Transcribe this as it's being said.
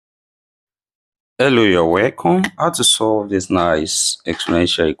Hello, you're welcome. How to solve this nice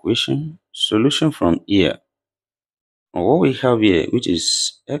exponential equation? Solution from here. And what we have here, which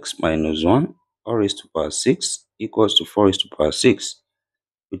is x minus 1 all raised to power 6 equals to 4 raised to power 6.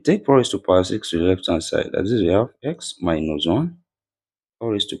 We take 4 raised to power 6 to the left hand side. That is, we have x minus 1 all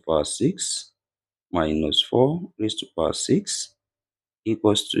raised to power 6 minus 4 raised to power 6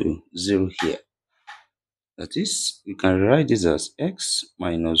 equals to 0 here. That is, we can write this as x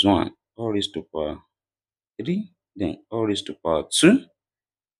minus 1 all raised to power 3, then all raised to power 2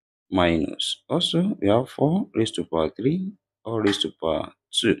 minus. Also, we have 4 raised to power 3 all raised to power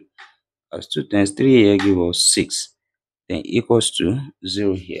 2. As 2 times 3 here give us 6. Then equals to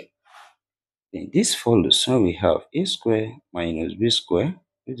 0 here. Then this follows when we have a square minus b square,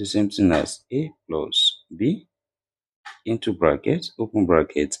 which is the same thing as a plus b into bracket, open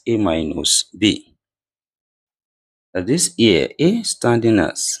bracket, a minus b. That is here, a standing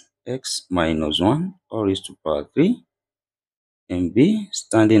as x minus 1 all raised to power 3 and b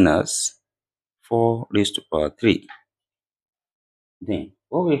standing as 4 raised to power 3. Then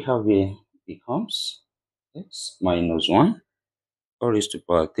what we have here becomes x minus 1 all raised to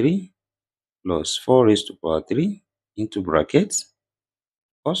power 3 plus 4 raised to power 3 into brackets.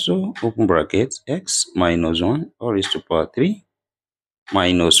 Also open bracket, x minus 1 all raised to power 3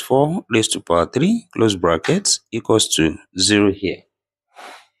 minus 4 raised to power 3 close brackets equals to 0 here.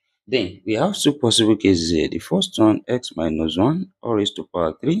 Then we have two possible cases here. The first one, x minus 1 all raised to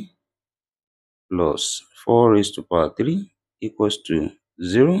power 3 plus 4 raised to power 3 equals to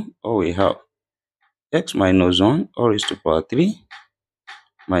 0, or we have x minus 1 all raised to power 3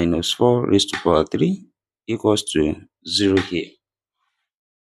 minus 4 raised to power 3 equals to 0 here.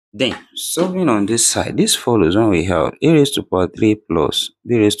 Then solving on this side, this follows when we have a raised to power 3 plus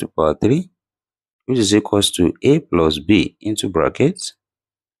b raised to power 3, which is equals to a plus b into brackets,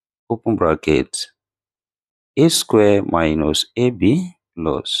 open bracket, a square minus ab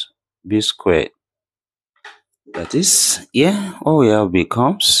plus b squared. That is, here all we have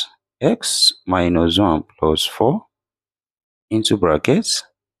becomes x minus 1 plus 4 into brackets,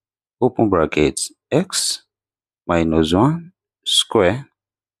 open bracket, x minus 1 square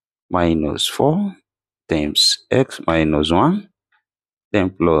minus 4 times x minus 1, then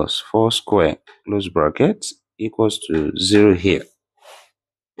plus 4 square close bracket equals to 0 here.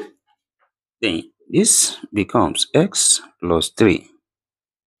 Then this becomes x plus 3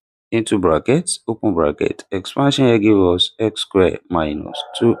 into brackets, open bracket, expansion here gives us x square minus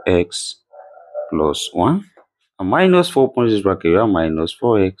 2x plus 1, and minus 4 points this bracket, we have minus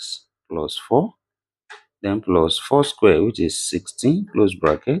 4x plus 4, then plus 4 square, which is 16 close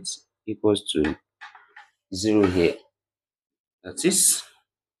brackets equals to 0 here. That is,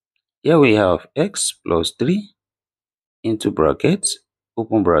 here we have x plus 3 into brackets,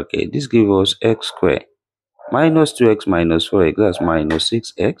 open bracket. This gives us x square minus 2x minus 4x, that's minus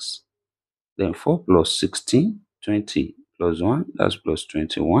 6x. Then 4 plus 16, 20 plus 1, that's plus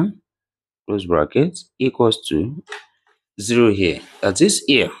 21, close bracket, equals to 0 here. That is,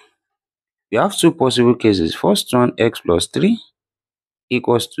 here we have two possible cases. First one, x plus 3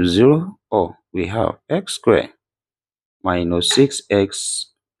 equals to 0, or we have x square minus 6x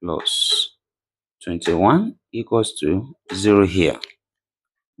plus 21 equals to 0 here.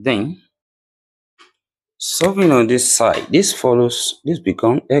 Then solving on this side, this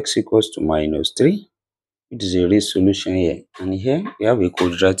becomes x equals to minus 3, which is a real solution here. And here we have a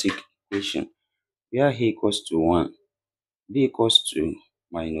quadratic equation where a equals to 1, b equals to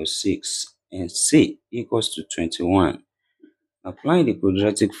minus 6, and c equals to 21. Applying the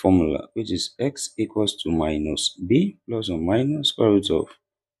quadratic formula, which is x equals to minus b plus or minus square root of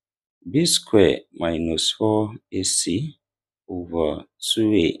b squared minus 4ac over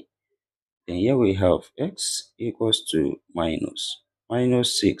 2a. Then here we have x equals to minus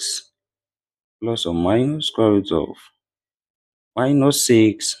 6 plus or minus square root of minus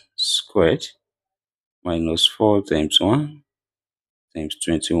 6 squared minus 4 times 1 times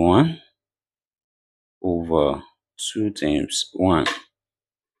 21 over 2 times 1.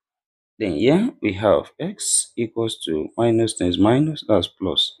 Then here we have x equals to minus times minus, that's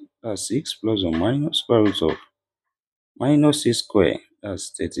plus, that's 6 plus or minus square root of minus 6 squared,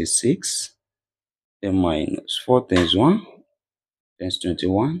 that's 36, then minus 4 times 1 times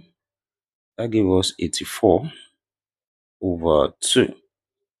 21, that gives us 84 over 2.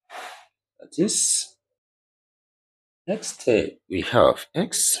 That is, next step we have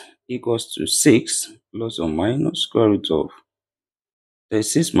x equals to 6 plus or minus square root of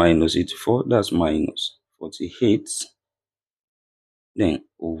 36 minus 84, that's minus 48, then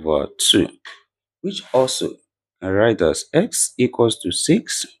over 2, which also and write as x equals to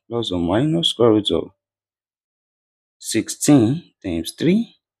 6 plus or minus square root of 16 times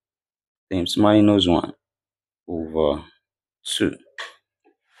 3 times minus 1 over 2.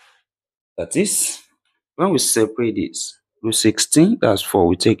 That is, when we separate this, root 16, that's 4,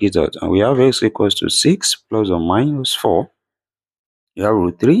 we take it out, and we have x equals to 6 plus or minus 4. You have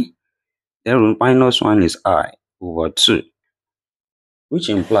root 3, then root minus 1 is I over 2, which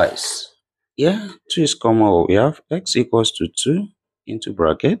implies, yeah, 2 is common. We have x equals to 2 into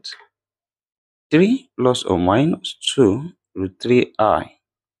bracket 3 plus or minus 2 root 3I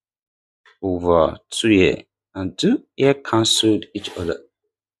over 2 here, and 2 here cancelled each other.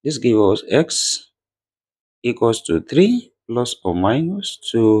 This gives us x equals to 3 plus or minus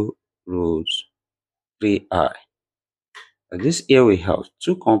 2 root 3I. And this here we have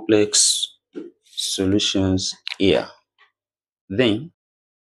two complex solutions here. Then,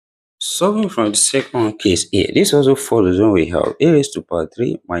 solving from the second case here, this also follows when we have a raised to power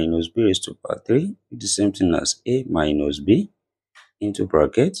 3 minus b raised to power 3, the same thing as a minus b into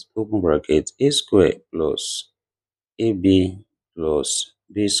bracket, open bracket, a square plus ab plus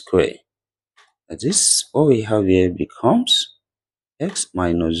b square. That is, what we have here becomes x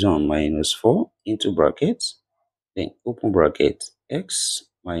minus 1 minus 4 into bracket, then open bracket, x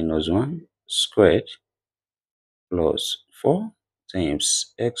minus 1 squared plus 4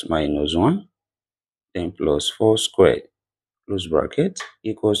 times x minus 1, then plus 4 squared, close bracket,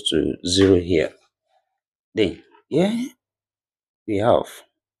 equals to 0 here. Then here we have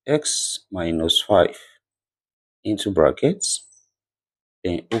x minus 5 into brackets,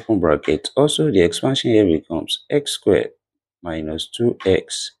 then open bracket. Also, the expansion here becomes x squared minus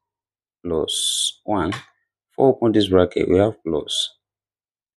 2x plus 1. For open this bracket, we have plus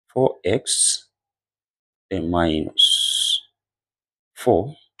 4x, then minus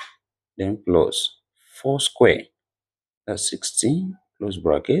 4, then plus 4 square, that's 16, close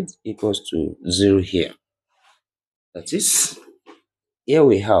bracket, equals to 0 here. That is, here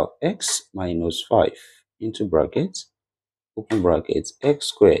we have x minus 5 into bracket, open bracket, x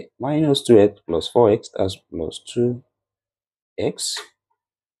squared minus 2x plus 4x, that's plus 2x,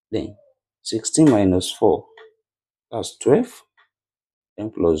 then 16 minus 4, that's 12, then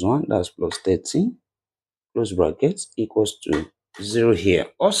plus 1, that's plus 13, close bracket, equals to 0 here.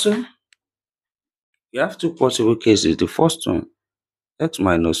 Also, we have two possible cases. The first one, x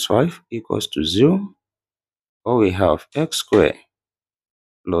minus 5 equals to 0, or we have x squared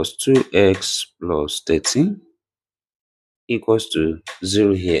plus 2x plus 13 equals to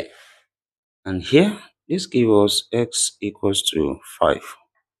 0 here. And here, this gives us x equals to 5,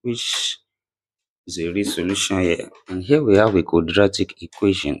 which is a real solution here. And here we have a quadratic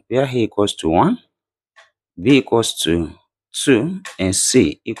equation where a equals to 1, b equals to 2, and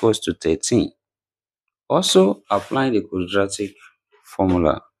c equals to 13. Also, applying the quadratic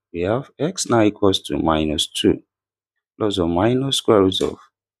formula, we have x now equals to minus 2 plus or minus square root of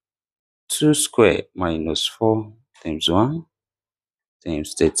 2 squared minus 4 times 1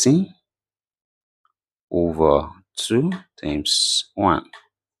 times 13 over 2 times 1.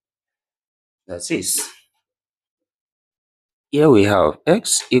 That is, here we have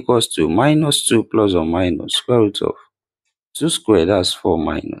x equals to minus 2 plus or minus square root of 2 squared, that's 4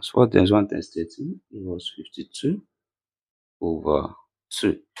 minus 4 times 1 times 13 equals 52 over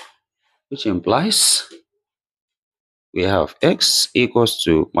 2, which implies we have x equals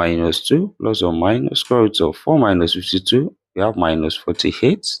to minus 2 plus or minus square root of 4 minus 52, we have minus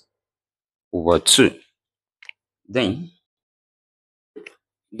 48 over 2. Then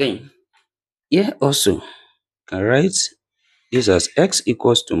here also can write this as x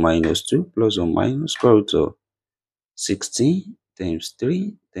equals to minus 2 plus or minus square root of 16 times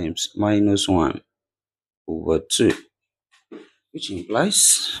 3 times minus 1 over 2, which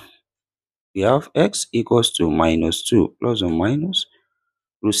implies we have x equals to minus 2 plus or minus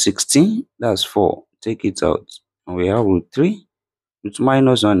root 16, that's 4, take it out, and we have root 3, root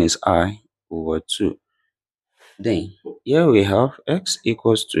minus 1 is I over 2. Then here we have x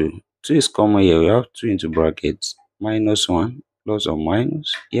equals to 2 is common here, we have 2 into brackets, minus 1 plus or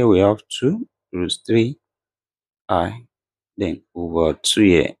minus, here we have 2 root 3 I, then over 2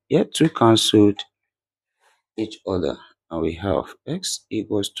 here. Here 2 cancelled each other, and we have x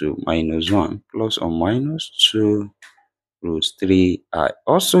equals to minus 1 plus or minus 2 root 3I.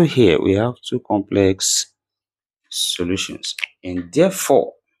 Also here we have two complex solutions, and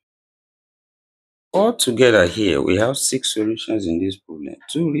therefore all together here we have 6 solutions in this problem.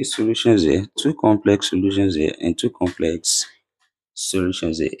 2 real solutions here, 2 complex solutions here, and 2 complex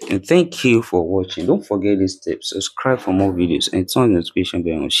solutions here. And thank you for watching. Don't forget this step, subscribe for more videos and turn the notification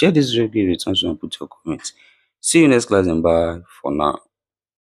bell on. Share this video, return to and put your comments. See you next class and bye for now.